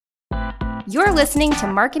You're listening to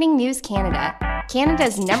Marketing News Canada,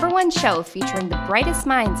 Canada's #1 show featuring the brightest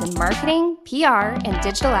minds in marketing, PR, and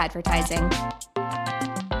digital advertising.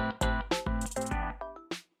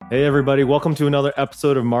 Hey, everybody. Welcome to another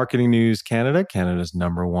episode of Marketing News Canada, Canada's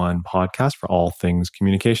 #1 podcast for all things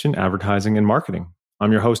communication, advertising, and marketing.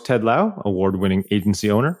 I'm your host, Ted Lau, award-winning agency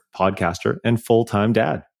owner, podcaster, and full-time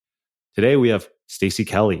dad. Today, we have Stacey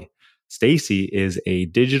Kelly. Stacey is a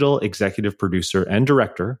digital executive producer and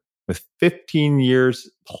director with 15 years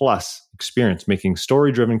plus experience making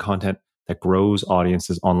story-driven content that grows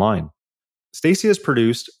audiences online. Stacey has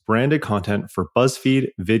produced branded content for BuzzFeed,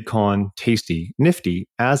 VidCon, Tasty, Nifty,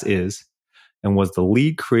 As Is, and was the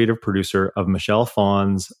lead creative producer of Michelle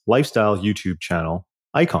Phan's lifestyle YouTube channel,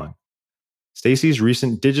 Icon. Stacey's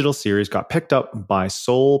recent digital series got picked up by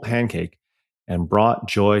Soul Pancake and brought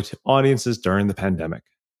joy to audiences during the pandemic.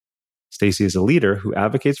 Stacey is a leader who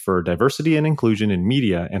advocates for diversity and inclusion in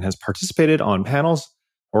media and has participated on panels,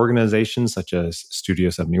 organizations such as Studio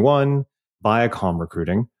 71, Viacom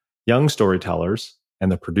Recruiting, Young Storytellers,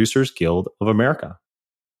 and the Producers Guild of America.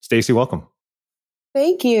 Stacey, welcome.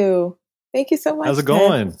 Thank you. Thank you so much. How's it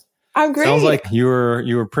going? I'm great. Sounds like you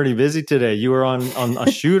were pretty busy today. You were on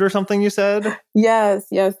a shoot or something, you said? Yes,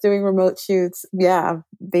 doing remote shoots. Yeah,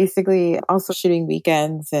 basically also shooting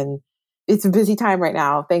weekends, and it's a busy time right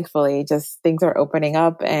now, thankfully. Just things are opening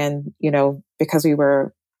up, and because we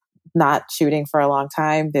were not shooting for a long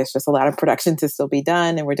time, there's just a lot of production to still be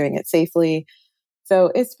done, and we're doing it safely.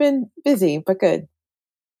 So it's been busy, but good.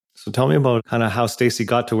 So tell me about kind of how Stacey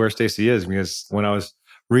got to where Stacey is, because when I was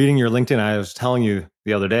reading your LinkedIn, I was telling you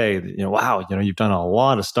the other day that, wow, you've done a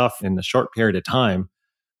lot of stuff in a short period of time.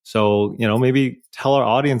 So, maybe tell our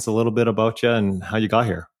audience a little bit about you and how you got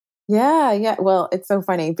here. Yeah. Well, it's so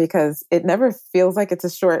funny because it never feels like it's a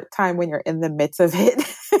short time when you're in the midst of it.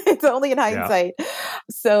 It's only in hindsight. Yeah.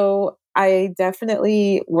 So I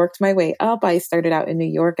definitely worked my way up. I started out in New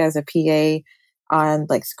York as a PA on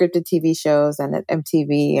scripted TV shows and at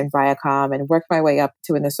MTV and Viacom, and worked my way up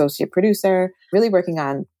to an associate producer, really working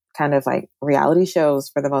on kind of reality shows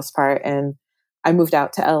for the most part. And I moved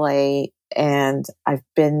out to LA, and I've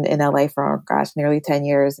been in LA for, nearly 10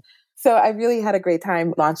 years. So I really had a great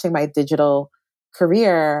time launching my digital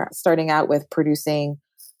career, starting out with producing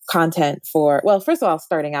content first of all,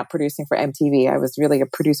 starting out producing for MTV. I was really a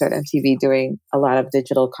producer at MTV doing a lot of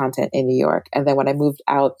digital content in New York. And then when I moved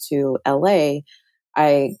out to LA,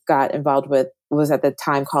 I got involved with what was at the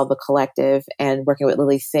time called The Collective, and working with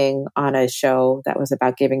Lilly Singh on a show that was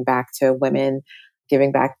about giving back to women,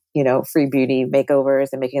 giving back, free beauty makeovers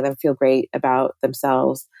and making them feel great about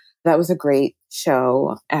themselves. That was a great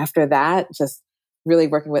show. After that, just really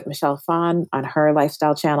working with Michelle Phan on her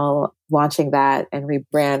lifestyle channel, launching that and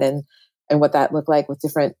rebrand and what that looked like with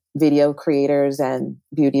different video creators and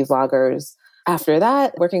beauty vloggers. After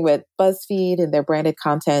that, working with BuzzFeed and their branded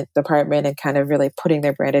content department, and kind of really putting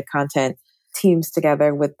their branded content teams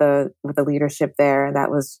together with the leadership there. And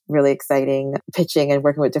that was really exciting, pitching and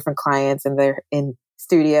working with different clients, and they're in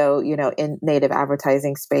studio, in native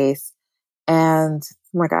advertising space. And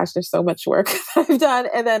oh my gosh, there's so much work I've done.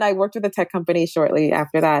 And then I worked with a tech company shortly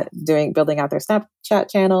after that, building out their Snapchat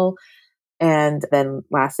channel. And then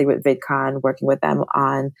lastly with VidCon, working with them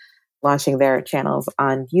on launching their channels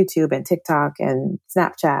on YouTube and TikTok and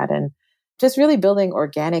Snapchat, and just really building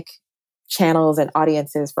organic channels and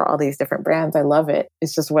audiences for all these different brands. I love it.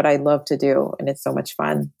 It's just what I love to do. And it's so much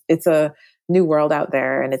fun. It's a new world out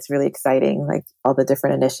there, and it's really exciting, all the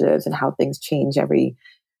different initiatives and how things change every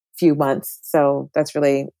few months. So that's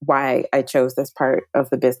really why I chose this part of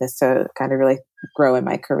the business to kind of really grow in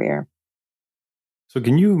my career. So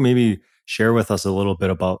can you maybe share with us a little bit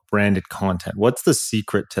about branded content? What's the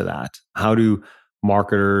secret to that? How do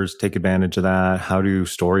marketers take advantage of that? How do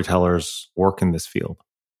storytellers work in this field?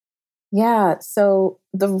 Yeah. So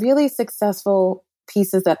the really successful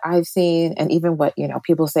pieces that I've seen, and even what,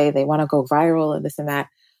 people say they want to go viral and this and that,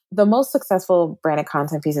 the most successful branded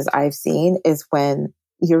content pieces I've seen is when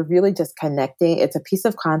you're really just connecting. It's a piece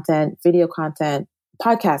of content, video content,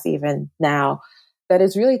 podcast even now, that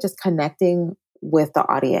is really just connecting with the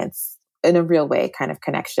audience in a real way, kind of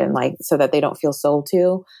connection, so that they don't feel sold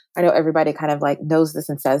to. I know everybody kind of knows this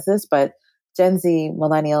and says this, but Gen Z,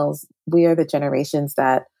 millennials, we are the generations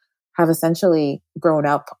that have essentially grown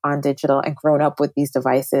up on digital and grown up with these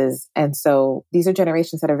devices. And so these are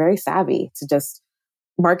generations that are very savvy to just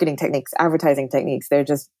marketing techniques, advertising techniques. They're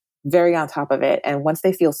just very on top of it. And once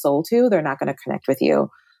they feel sold to, they're not going to connect with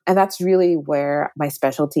you. And that's really where my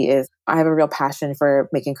specialty is. I have a real passion for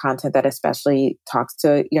making content that especially talks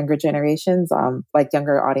to younger generations, like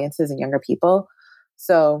younger audiences and younger people.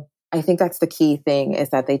 So I think that's the key thing,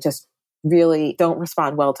 is that they just really don't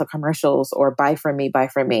respond well to commercials or buy from me.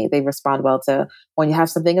 They respond well to when you have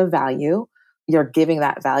something of value, you're giving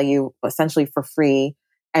that value essentially for free,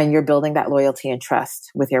 and you're building that loyalty and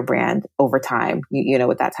trust with your brand over time,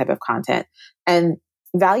 with that type of content. And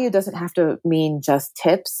value doesn't have to mean just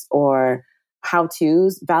tips or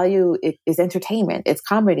how-tos. Value is entertainment. It's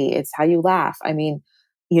comedy. It's how you laugh. I mean,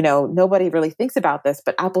 nobody really thinks about this,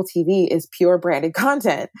 but Apple TV is pure branded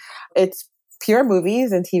content. It's pure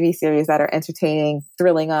movies and TV series that are entertaining,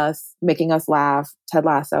 thrilling us, making us laugh. Ted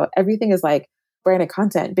Lasso, everything is like branded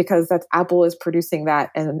content because that's Apple is producing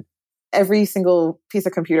that, and every single piece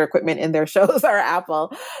of computer equipment in their shows are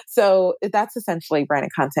Apple. So that's essentially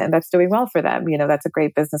branded content, and that's doing well for them. That's a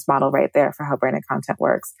great business model right there for how branded content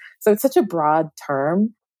works. So it's such a broad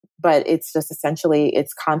term, but it's just essentially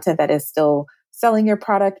it's content that is still selling your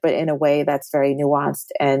product, but in a way that's very nuanced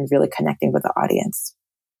and really connecting with the audience.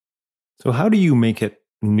 So how do you make it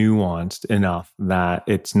nuanced enough that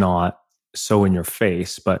it's not so in your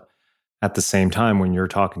face, but at the same time, when you're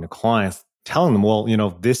talking to clients, telling them, well,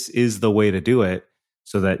 this is the way to do it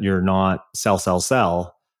so that you're not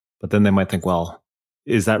sell, but then they might think, well,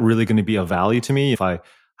 is that really going to be of value to me if I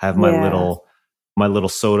have my little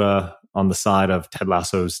soda on the side of Ted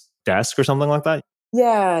Lasso's desk or something like that?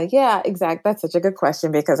 Yeah, exactly. That's such a good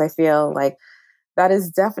question because I feel like that is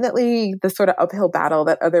definitely the sort of uphill battle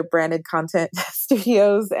that other branded content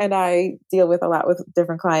studios and I deal with a lot with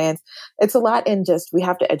different clients. It's a lot in just, we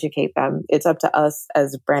have to educate them. It's up to us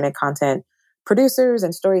as branded content producers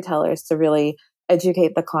and storytellers to really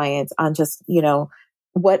educate the clients on just,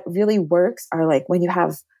 what really works are like when you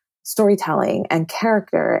have storytelling and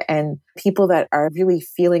character and people that are really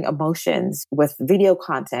feeling emotions with video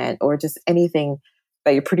content or just anything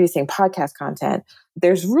that you're producing, podcast content,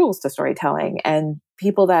 there's rules to storytelling, and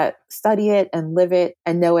people that study it and live it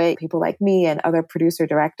and know it, people like me and other producer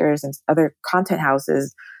directors and other content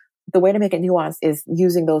houses, the way to make it nuanced is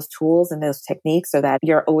using those tools and those techniques so that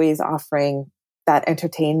you're always offering that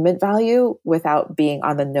entertainment value without being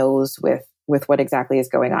on the nose with what exactly is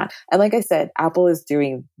going on. And like I said, Apple is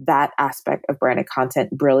doing that aspect of branded content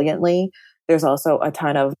brilliantly. There's also a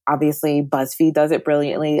ton of, obviously, BuzzFeed does it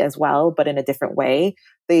brilliantly as well, but in a different way.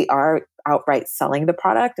 They are outright selling the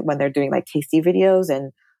product when they're doing like tasty videos,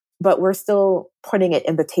 but we're still putting it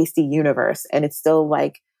in the tasty universe. And it's still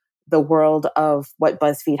like the world of what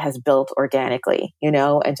BuzzFeed has built organically,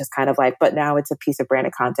 and just kind of like, but now it's a piece of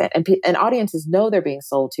branded content. And audiences know they're being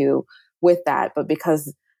sold to with that, but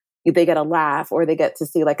because they get a laugh or they get to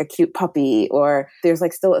see like a cute puppy, or there's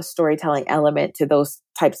like still a storytelling element to those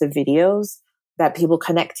types of videos that people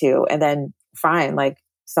connect to. And then fine, like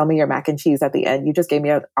sell me your mac and cheese at the end. You just gave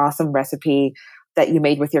me an awesome recipe that you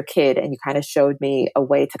made with your kid, and you kind of showed me a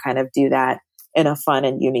way to kind of do that in a fun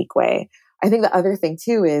and unique way. I think the other thing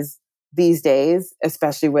too is these days,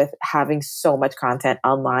 especially with having so much content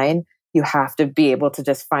online, you have to be able to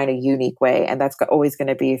just find a unique way. And that's always going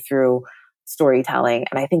to be through storytelling.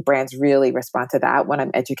 And I think brands really respond to that when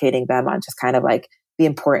I'm educating them on just kind of like the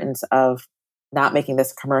importance of not making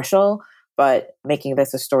this a commercial, but making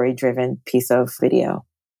this a story-driven piece of video.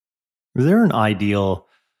 Is there an ideal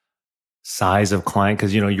size of client?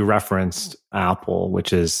 Because, you referenced Apple,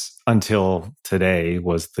 which is until today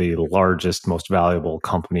was the largest, most valuable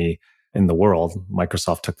company in the world.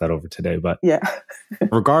 Microsoft took that over today. But yeah,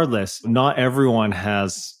 regardless, not everyone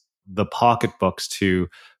has the pocketbooks to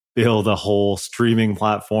build a whole streaming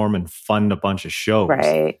platform and fund a bunch of shows.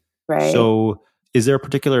 Right. So is there a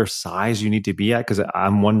particular size you need to be at? Because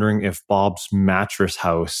I'm wondering if Bob's Mattress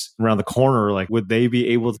House around the corner, like, would they be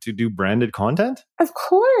able to do branded content? Of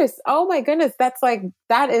course. Oh my goodness.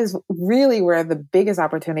 That is really where the biggest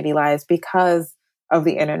opportunity lies because of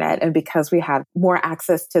the internet and because we have more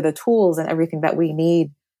access to the tools and everything that we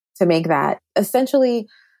need to make that. Essentially,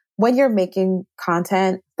 when you're making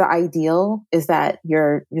content, the ideal is that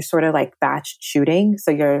you're sort of like batch shooting.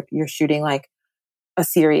 So you're shooting like a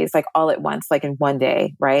series like all at once, like in one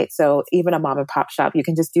day, right? So even a mom and pop shop, you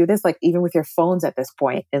can just do this like even with your phones at this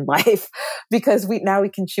point in life, because we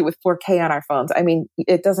can shoot with 4K on our phones. I mean,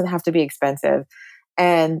 it doesn't have to be expensive.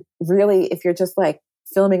 And really, if you're just like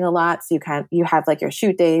filming a lot, so you have like your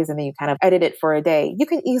shoot days and then you kind of edit it for a day, you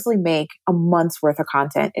can easily make a month's worth of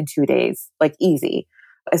content in 2 days, like easy.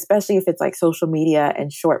 Especially if it's like social media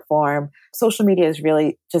and short form. Social media is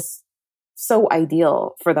really just so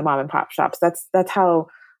ideal for the mom and pop shops. That's how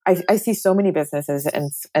I see so many businesses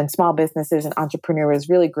and small businesses and entrepreneurs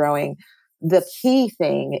really growing. The key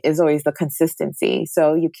thing is always the consistency.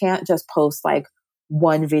 So you can't just post like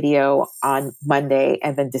one video on Monday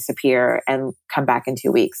and then disappear and come back in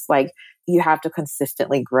 2 weeks. Like you have to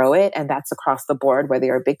consistently grow it. And that's across the board, whether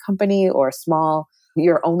you're a big company or small.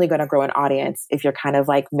 You're only going to grow an audience if you're kind of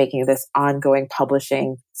like making this ongoing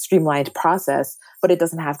publishing streamlined process, but it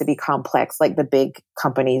doesn't have to be complex like the big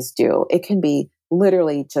companies do. It can be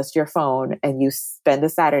literally just your phone and you spend a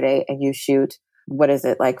Saturday and you shoot, what is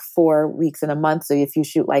it, like 4 weeks in a month. So if you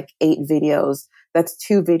shoot like 8 videos, that's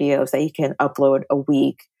 2 videos that you can upload a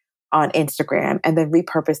week on Instagram and then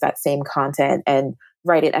repurpose that same content and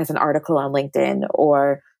write it as an article on LinkedIn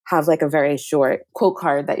or have like a very short quote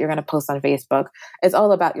card that you're going to post on Facebook. It's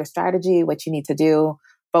all about your strategy, what you need to do.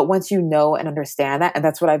 But once you know and understand that, and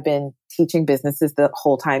that's what I've been teaching businesses the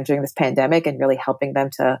whole time during this pandemic and really helping them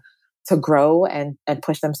to grow and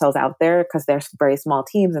push themselves out there because they're very small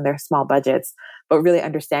teams and they're small budgets, but really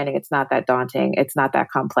understanding it's not that daunting. It's not that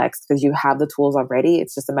complex because you have the tools already.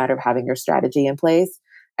 It's just a matter of having your strategy in place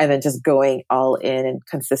and then just going all in and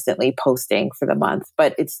consistently posting for the month.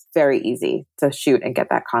 But it's very easy to shoot and get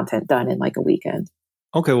that content done in like a weekend.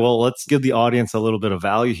 Okay, well, let's give the audience a little bit of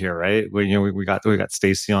value here, right? We got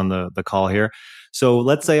Stacy on the call here. So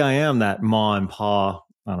let's say I am that ma and pa,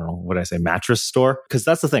 I don't know, what did I say, mattress store? Because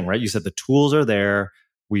that's the thing, right? You said the tools are there.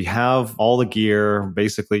 We have all the gear.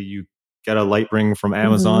 Basically, you get a light ring from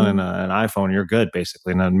Amazon and an iPhone, you're good,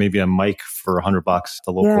 basically. And then maybe a mic for $100 at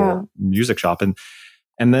the local music shop.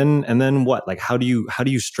 And then what? Like, how do you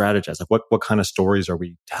strategize? Like, what kind of stories are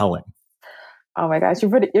we telling? Oh my gosh,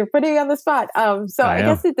 you're putting me on the spot. So I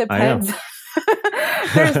guess it depends.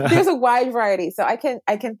 there's a wide variety. So I can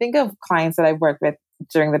think of clients that I've worked with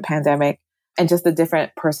during the pandemic and just the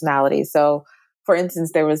different personalities. So for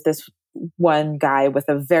instance, there was this one guy with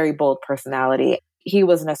a very bold personality. He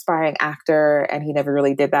was an aspiring actor and he never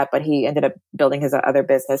really did that, but he ended up building his other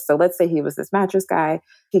business. So let's say he was this mattress guy.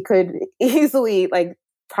 He could easily like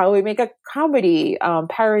probably make a comedy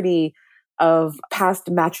parody of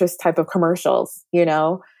past mattress type of commercials, you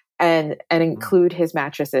know, and include his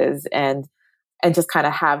mattresses and just kind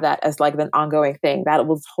of have that as like an ongoing thing. That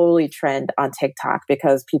will totally trend on TikTok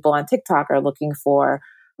because people on TikTok are looking for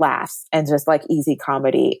laughs and just like easy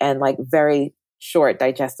comedy and like very short,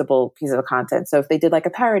 digestible pieces of content. So if they did like a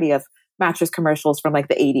parody of mattress commercials from like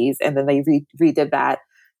the 80s and then they redid that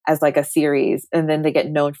as like a series and then they get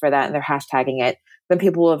known for that and they're hashtagging it, then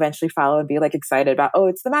people will eventually follow and be like excited about, oh,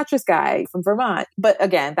 it's the mattress guy from Vermont. But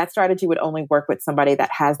again, that strategy would only work with somebody that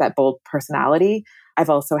has that bold personality. I've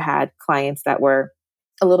also had clients that were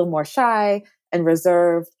a little more shy and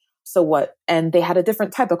reserved. And they had a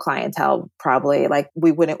different type of clientele, probably. Like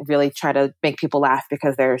we wouldn't really try to make people laugh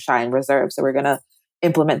because they're shy and reserved. So we're going to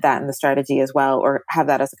implement that in the strategy as well, or have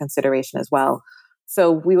that as a consideration as well. So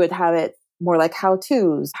we would have it more like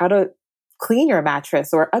how-tos, how to clean your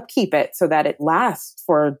mattress or upkeep it so that it lasts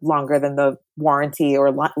for longer than the warranty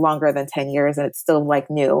or longer than 10 years and it's still like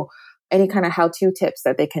new. Any kind of how-to tips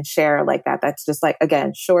that they can share like that. That's just like,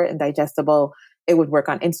 again, short and digestible. It would work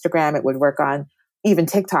on Instagram. It would work on even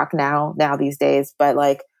TikTok now these days. But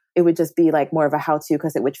like, it would just be like more of a how-to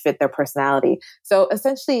because it would fit their personality. So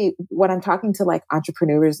essentially when I'm talking to like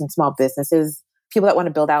entrepreneurs and small businesses, people that want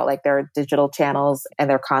to build out like their digital channels and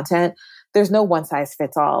their content, there's no one size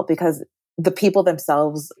fits all because the people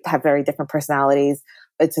themselves have very different personalities.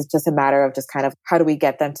 It's just a matter of just kind of how do we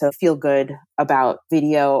get them to feel good about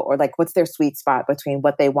video or like what's their sweet spot between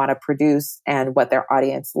what they want to produce and what their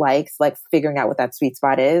audience likes, like figuring out what that sweet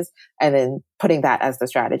spot is and then putting that as the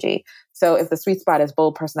strategy. So if the sweet spot is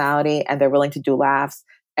bold personality and they're willing to do laughs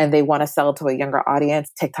and they want to sell to a younger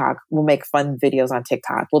audience, TikTok will make fun videos on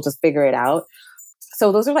TikTok. We'll just figure it out.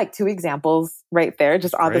 So those are like 2 examples right there,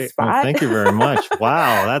 just on the spot. Well, thank you very much.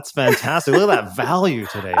 Wow, that's fantastic. Look at that value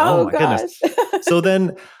today. Oh my goodness. So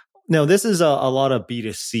then, now this is a lot of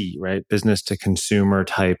B2C, right? Business to consumer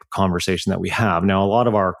type conversation that we have. Now, a lot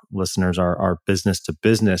of our listeners are business to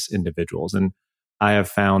business individuals. And I have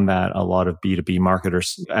found that a lot of B2B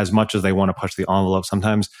marketers, as much as they want to push the envelope,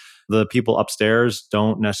 sometimes the people upstairs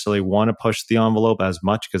don't necessarily want to push the envelope as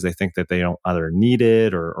much because they think that they don't either need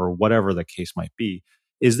it or whatever the case might be.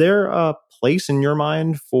 Is there a place in your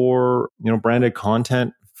mind for, branded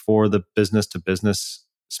content for the business to business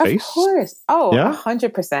space? Of course. Oh, yeah?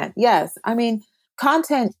 100%. Yes. I mean,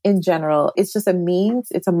 content in general, it's just a means.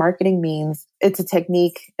 It's a marketing means. It's a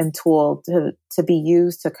technique and tool to be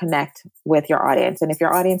used to connect with your audience. And if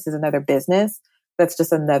your audience is another business, that's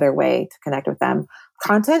just another way to connect with them.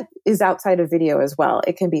 Content is outside of video as well.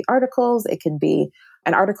 It can be articles.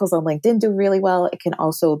 And articles on LinkedIn do really well. It can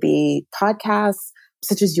also be podcasts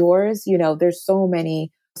such as yours. There's so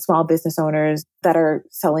many small business owners that are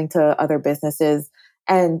selling to other businesses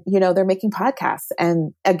and, they're making podcasts.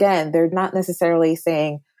 And again, they're not necessarily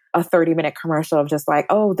saying, a 30-minute commercial of just like,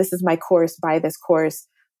 oh, this is my course, buy this course.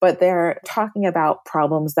 But they're talking about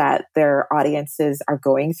problems that their audiences are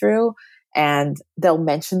going through. And they'll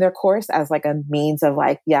mention their course as like a means of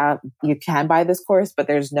like, yeah, you can buy this course, but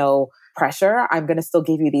there's no pressure. I'm going to still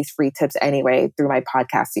give you these free tips anyway through my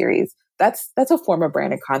podcast series. That's a form of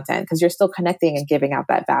branded content because you're still connecting and giving out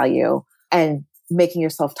that value and making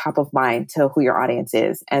yourself top of mind to who your audience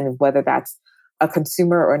is. And whether that's a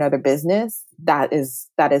consumer or another business, that is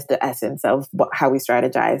the essence of how we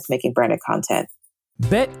strategize making branded content.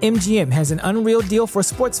 BetMGM has an unreal deal for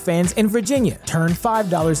sports fans in Virginia. Turn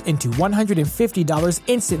 $5 into $150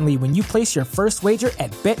 instantly when you place your first wager at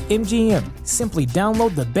BetMGM. Simply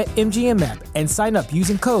download the BetMGM app and sign up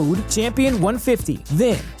using code Champion150.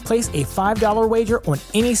 Then, place a $5 wager on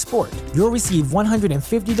any sport. You'll receive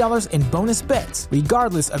 $150 in bonus bets,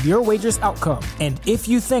 regardless of your wager's outcome. And if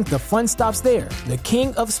you think the fun stops there, the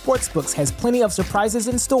King of Sportsbooks has plenty of surprises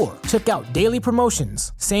in store. Check out daily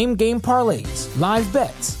promotions, same-game parlays, live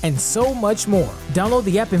bets, and so much more. Download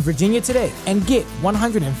the app in Virginia today and get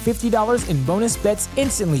 $150 in bonus bets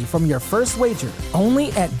instantly from your first wager. Only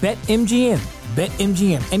at BetMGM.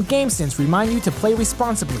 BetMGM and GameSense remind you to play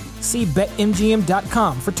responsibly. See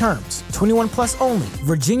BetMGM.com for terms. 21 plus only.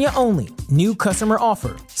 Virginia only. New customer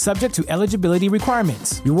offer. Subject to eligibility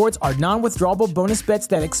requirements. Rewards are non-withdrawable bonus bets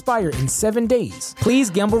that expire in 7 days. Please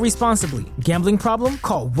gamble responsibly. Gambling problem?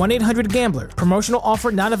 Call 1-800-GAMBLER. Promotional offer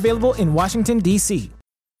not available in Washington, D.C.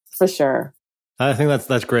 For sure. I think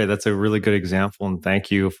that's great. That's a really good example. And thank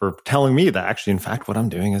you for telling me that actually, in fact, what I'm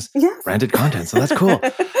doing is branded content. So that's cool.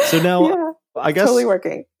 So now I guess totally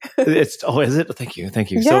working. Is it? Thank you.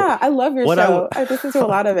 Yeah, so I love your show. I listen to a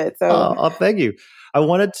lot of it. So thank you. I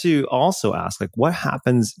wanted to also ask, like, what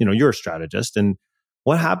happens, you're a strategist, and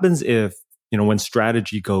what happens if, when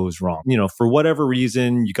strategy goes wrong, for whatever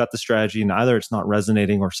reason, you got the strategy and either it's not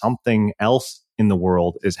resonating or something else in the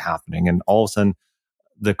world is happening. And all of a sudden,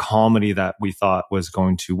 the comedy that we thought was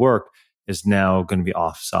going to work is now going to be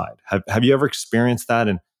offside. Have you ever experienced that?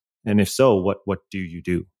 And if so, what do you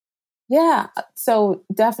do? Yeah. So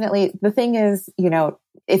definitely the thing is,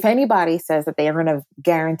 if anybody says that they are going to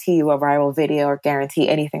guarantee you a viral video or guarantee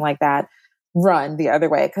anything like that, run the other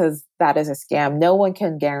way, because that is a scam. No one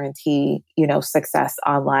can guarantee, success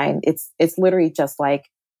online. It's literally just like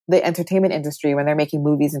the entertainment industry when they're making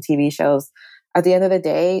movies and TV shows. At the end of the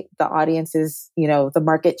day, the audience is, the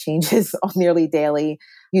market changes nearly daily.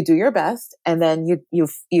 You do your best, and then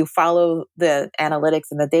you follow the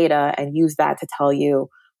analytics and the data and use that to tell you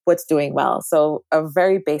what's doing well. So a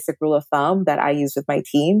very basic rule of thumb that I use with my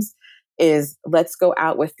teams is let's go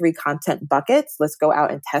out with 3 content buckets. Let's go out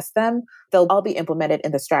and test them. They'll all be implemented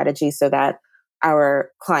in the strategy so that our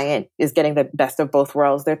client is getting the best of both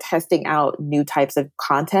worlds. They're testing out new types of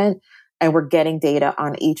content and we're getting data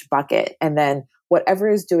on each bucket. And then whatever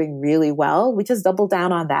is doing really well, we just double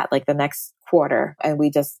down on that like the next quarter. And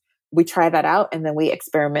we try that out and then we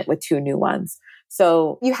experiment with 2 new ones.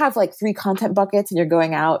 So you have like 3 content buckets and you're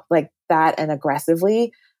going out like that and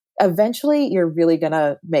aggressively. Eventually, you're really going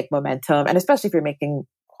to make momentum. And especially if you're making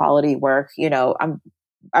quality work,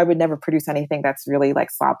 I would never produce anything that's really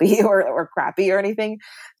like sloppy or crappy or anything.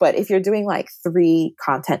 But if you're doing like 3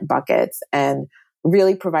 content buckets and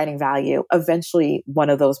really providing value, eventually one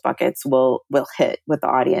of those buckets will hit with the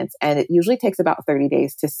audience. And it usually takes about 30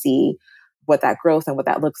 days to see what that growth and what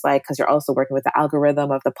that looks like, because you're also working with the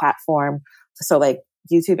algorithm of the platform. So like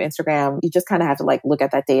YouTube, Instagram, you just kind of have to like look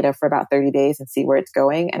at that data for about 30 days and see where it's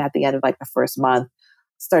going. And at the end of like the first month,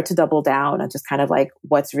 start to double down on just kind of like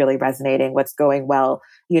what's really resonating, what's going well.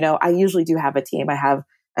 I usually do have a team. I have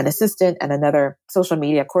an assistant and another social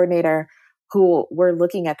media coordinator who we're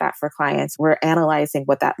looking at that for clients. We're analyzing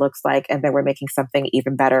what that looks like. And then we're making something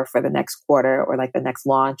even better for the next quarter or like the next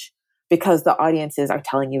launch, because the audiences are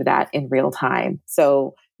telling you that in real time.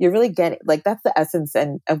 So you're really getting, like, that's the essence.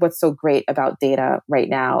 And what's so great about data right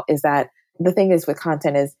now is that the thing is with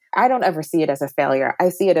content is I don't ever see it as a failure. I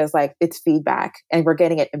see it as like it's feedback and we're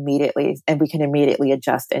getting it immediately and we can immediately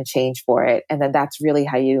adjust and change for it. And then that's really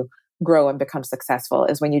how you grow and become successful,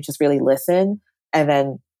 is when you just really listen and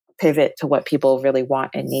then pivot to what people really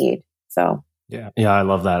want and need. So yeah, I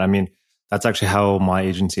love that. I mean, that's actually how my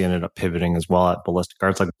agency ended up pivoting as well at Ballistic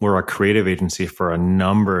Arts. Like, we're a creative agency for a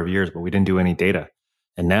number of years, but we didn't do any data.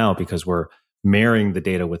 And now, because we're marrying the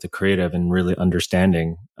data with the creative and really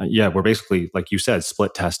understanding, we're basically, like you said,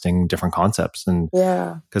 split testing different concepts. And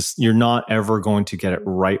because you're not ever going to get it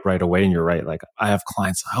right away. And you're right. Like, I have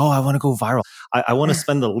clients, I want to go viral. I want to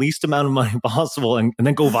spend the least amount of money possible and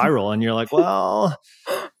then go viral. And you're like, well,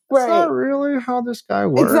 that's not really how this guy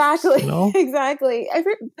works. Exactly. You know? Exactly.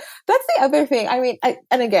 That's the other thing. I mean,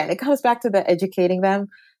 and again, it comes back to the educating them,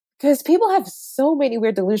 because people have so many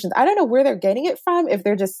weird delusions. I don't know where they're getting it from, if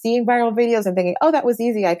they're just seeing viral videos and thinking, oh, that was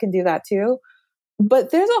easy, I can do that too.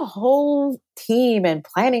 But there's a whole team and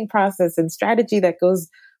planning process and strategy that goes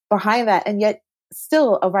behind that. And yet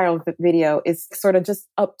still a viral video is sort of just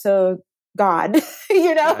up to God,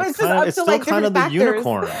 you know, it's just up to like kind of the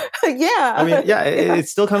unicorn. Yeah. I mean,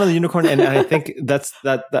 it's still kind of the unicorn. And I think that's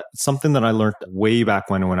something that I learned way back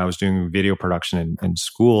when I was doing video production in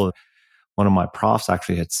school. One of my profs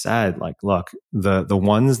actually had said, like, look, the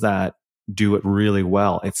ones that do it really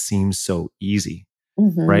well, it seems so easy,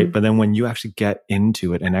 right? But then when you actually get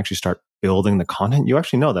into it and actually start building the content, you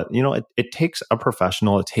actually know that, you know, it takes a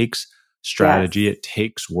professional, it takes strategy, it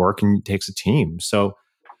takes work, and it takes a team. So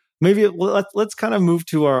maybe let's kind of move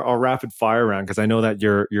to our rapid fire round, because I know that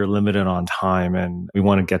you're limited on time and we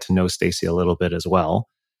want to get to know Stacey a little bit as well.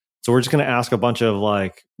 So we're just going to ask a bunch of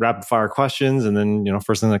like rapid fire questions, and then, you know,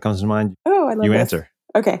 first thing that comes to mind, I love you this. answer.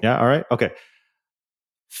 Okay. Yeah. All right. Okay.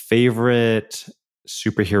 Favorite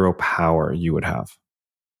superhero power you would have?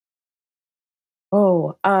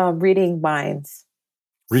 Reading minds.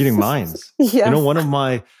 Reading minds. Yeah. You know, one of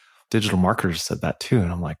my digital marketers said that too.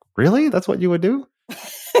 And I'm like, really? That's what you would do?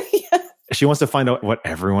 Yeah. She wants to find out what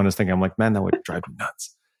everyone is thinking. I'm like, man, that would drive me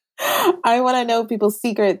nuts. I want to know people's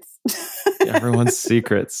secrets. Everyone's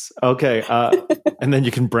secrets. Okay. And then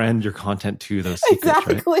you can brand your content to those secrets,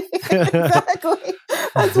 exactly. right? Exactly.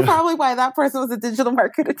 That's probably why that person was a digital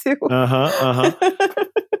marketer too.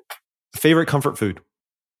 Favorite comfort food?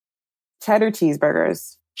 Cheddar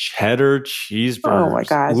cheeseburgers. Cheddar cheeseburgers. Oh my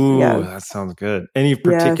gosh. Ooh, yes. That sounds good. Any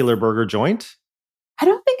particular burger joint? I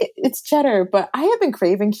don't think it's cheddar, but I have been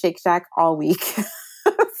craving Shake Shack all week.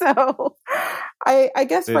 So I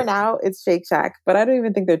guess for now it's Shake Shack, but I don't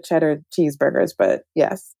even think they're cheddar cheeseburgers, but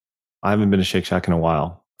yes. I haven't been to Shake Shack in a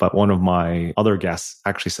while, but one of my other guests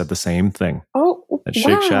actually said the same thing. Oh, at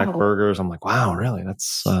Shake Shack burgers. I'm like, wow, really?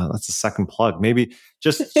 That's a second plug. Maybe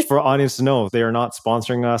just for audience to know, they are not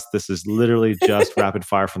sponsoring us. This is literally just rapid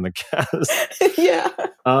fire from the guest. Yeah.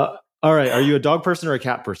 All right. Are you a dog person or a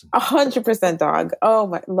cat person? 100% dog. Oh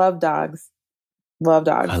my, love dogs. Love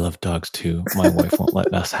dogs. I love dogs too. My wife won't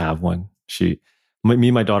let us have one. Me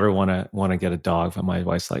and my daughter want to get a dog, but my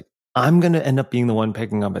wife's like, I'm going to end up being the one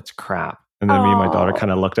picking up its crap. And then me and my daughter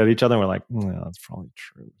kind of looked at each other and we're like, well, that's probably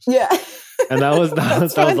true. Yeah. And that was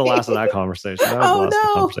the last of that conversation. What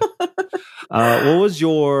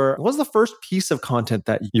was the first piece of content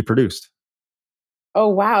that you produced? Oh,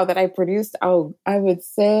 wow. That I produced? Oh, I would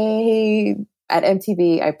say at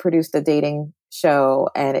MTV, I produced a dating show,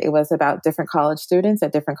 and it was about different college students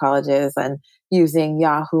at different colleges and using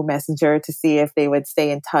Yahoo Messenger to see if they would stay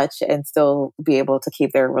in touch and still be able to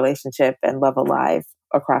keep their relationship and love alive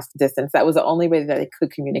across the distance. That was the only way that they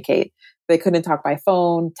could communicate. They couldn't talk by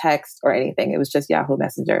phone, text, or anything. It was just Yahoo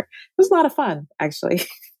Messenger. It was a lot of fun, actually.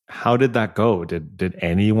 How did that go? Did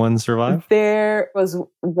anyone survive? There was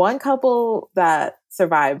one couple that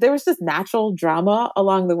survived. There was just natural drama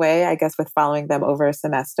along the way, I guess, with following them over a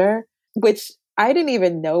semester, which I didn't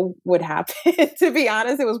even know would happen. To be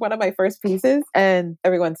honest, it was one of my first pieces. And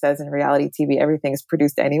everyone says in reality TV, everything is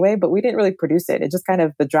produced anyway, but we didn't really produce it. It just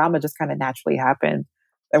the drama just kind of naturally happened.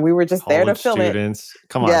 And we were just there to film it.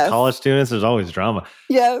 Come on, yes. College students, there's always drama.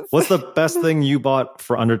 Yes. What's the best thing you bought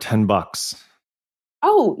for under $10?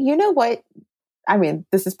 Oh, you know what? I mean,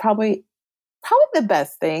 this is probably the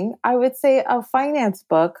best thing. I would say a finance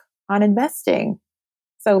book on investing.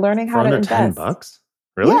 So learning how to invest. $10?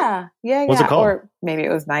 Really? Yeah. What's it called? Or maybe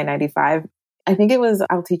it was $9.95. I think it was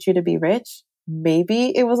I'll Teach You to Be Rich.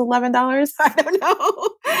 Maybe it was $11. I don't know.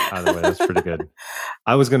 Either way, that's pretty good.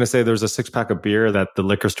 I was going to say there's a 6-pack of beer that the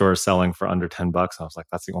liquor store is selling for under $10. I was like,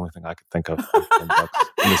 that's the only thing I could think of for $10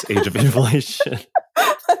 in this age of inflation.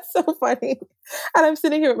 That's so funny. And I'm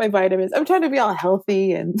sitting here with my vitamins. I'm trying to be all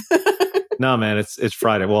healthy and. No, man, it's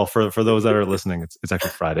Friday. Well, for those that are listening, it's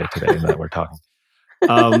actually Friday today that we're talking.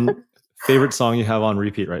 Favorite song you have on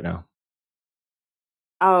repeat right now?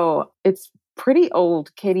 Oh, it's pretty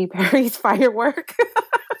old. Katy Perry's Firework.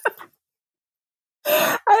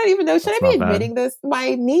 I don't even know. Should I be admitting this?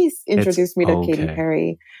 My niece introduced me to Katy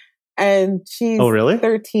Perry. And she's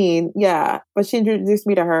 13. Yeah. But she introduced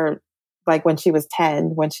me to her like when she was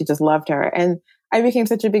 10, when she just loved her. And I became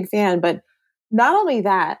such a big fan. But not only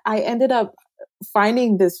that, I ended up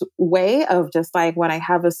finding this way of just like when I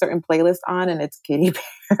have a certain playlist on and it's Katy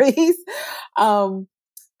Perry's,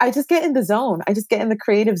 I just get in the zone. I just get in the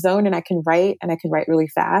creative zone and I can write really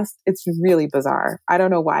fast. It's really bizarre. I don't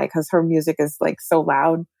know why, because her music is like so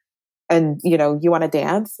loud and you want to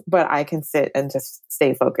dance, but I can sit and just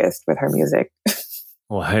stay focused with her music.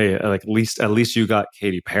 Well, hey, like at least you got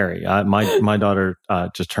Katy Perry. My daughter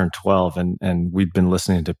just turned 12, and we've been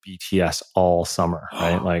listening to BTS all summer,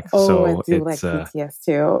 right? Like, so I do it's like BTS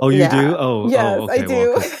too. Oh, you do? Oh, yes, okay. I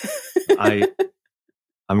do. Well,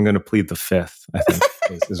 I'm going to plead the fifth, I think,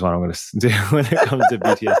 is what I'm going to do when it comes to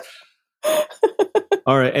BTS.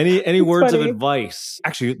 All right. Any words of advice?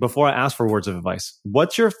 Actually, before I ask for words of advice,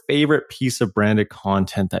 what's your favorite piece of branded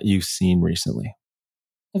content that you've seen recently?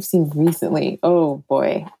 I've seen recently. Oh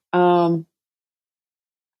boy. Can't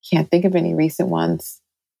think of any recent ones.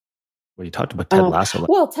 Well, you talked about Ted Lasso.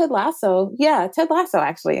 Well, Ted Lasso. Yeah, Ted Lasso,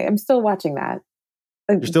 actually. I'm still watching that.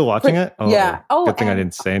 You're still watching it? Oh, yeah. Oh, good thing I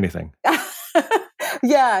didn't say anything.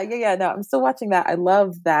 Yeah. No, I'm still watching that. I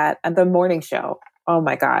love that. And The Morning Show. Oh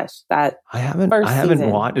my gosh. That I haven't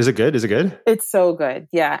watched. Is it good? It's so good.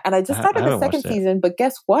 Yeah. And I just started the second season, but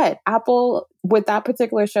guess what? Apple, with that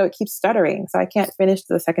particular show, it keeps stuttering. So I can't finish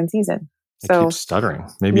the second season. It keeps stuttering.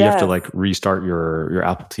 Maybe you have to like restart your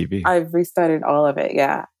Apple TV. I've restarted all of it.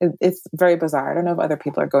 Yeah. It's very bizarre. I don't know if other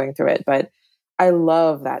people are going through it, but I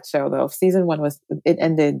love that show though. Season 1 it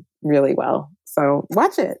ended really well. So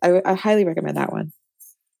watch it. I highly recommend that one.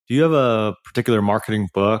 Do you have a particular marketing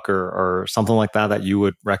book or something like that you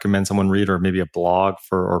would recommend someone read, or maybe a blog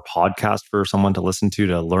or podcast for someone to listen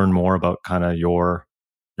to learn more about kind of your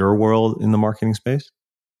world in the marketing space?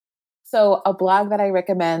 So a blog that I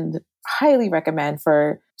highly recommend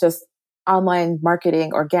for just online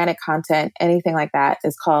marketing, organic content, anything like that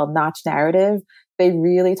is called Notch Narrative. They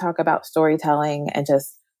really talk about storytelling and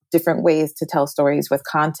just different ways to tell stories with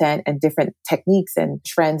content and different techniques and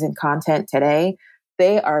trends in content today.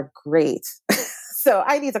 They are great. So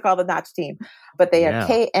I need to call the Notch team, but they are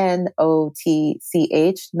KNOTCH,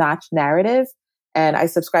 Notch Narrative. And I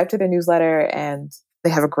subscribe to their newsletter, and they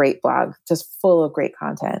have a great blog, just full of great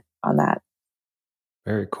content on that.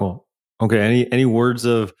 Very cool. Okay. Any words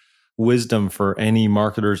of wisdom for any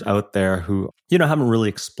marketers out there who, haven't really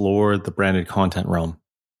explored the branded content realm?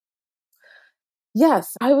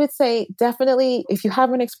 Yes, I would say definitely, if you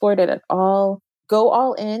haven't explored it at all, go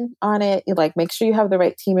all in on it. Like, make sure you have the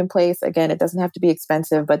right team in place. Again, it doesn't have to be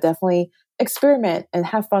expensive, but definitely experiment and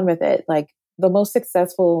have fun with it. Like, the most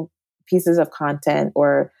successful pieces of content,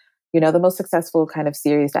 or, the most successful kind of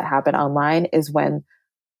series that happen online is when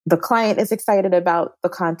the client is excited about the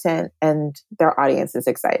content and their audience is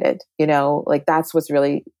excited. Like, that's what's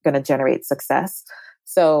really going to generate success.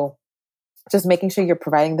 So just making sure you're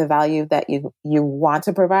providing the value that you want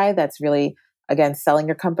to provide. That's really, again, selling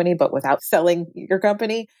your company, but without selling your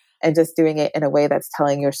company, and just doing it in a way that's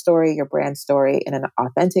telling your story, your brand story, in an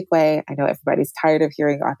authentic way. I know everybody's tired of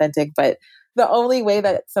hearing authentic, but the only way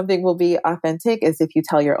that something will be authentic is if you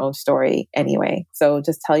tell your own story anyway. So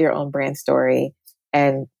just tell your own brand story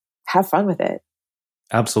and have fun with it.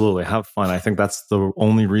 Absolutely. Have fun. I think that's the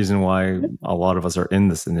only reason why a lot of us are in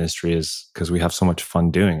this industry, is because we have so much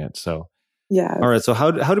fun doing it. So, yeah. All right. So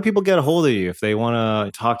how do people get a hold of you if they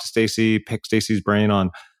want to talk to Stacey, pick Stacey's brain on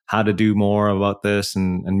how to do more about this,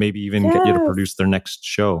 and maybe even get you to produce their next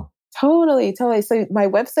show? Totally. So my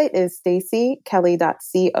website is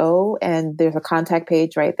staceykelly.co, and there's a contact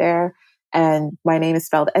page right there. And my name is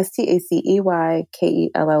spelled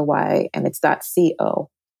STACEYKELLY, and it's .co.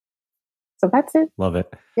 So that's it. Love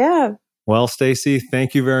it. Yeah. Well, Stacey,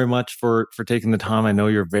 thank you very much for taking the time. I know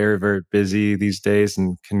you're very, very busy these days,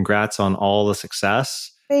 and congrats on all the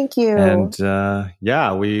success. Thank you. And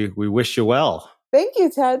we wish you well. Thank you,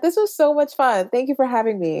 Ted. This was so much fun. Thank you for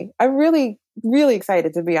having me. I'm really, really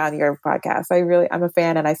excited to be on your podcast. I'm a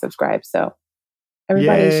fan and I subscribe. So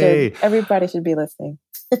everybody should be listening.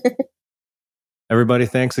 Everybody,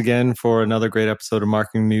 thanks again for another great episode of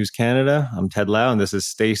Marketing News Canada. I'm Ted Lau, and this is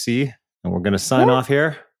Stacey, and we're going to sign off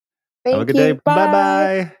here. Have a good day.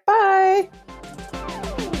 Bye-bye. Bye.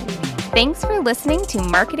 Thanks for listening to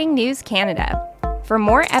Marketing News Canada. For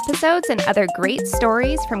more episodes and other great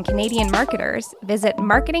stories from Canadian marketers, visit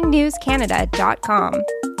marketingnewscanada.com.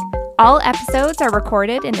 All episodes are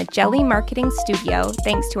recorded in the Jelly Marketing Studio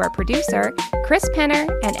thanks to our producer, Chris Penner,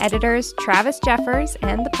 and editors Travis Jeffers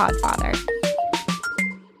and The Podfather.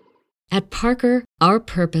 At Parker, our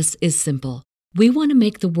purpose is simple. We want to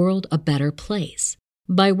make the world a better place.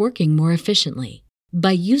 By working more efficiently,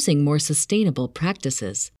 by using more sustainable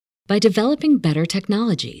practices, by developing better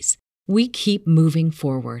technologies, we keep moving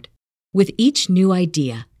forward. With each new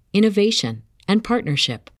idea, innovation, and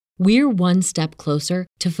partnership, we're one step closer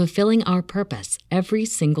to fulfilling our purpose every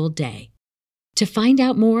single day. To find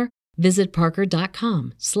out more, visit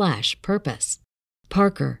parker.com/purpose.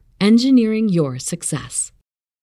 Parker, engineering your success.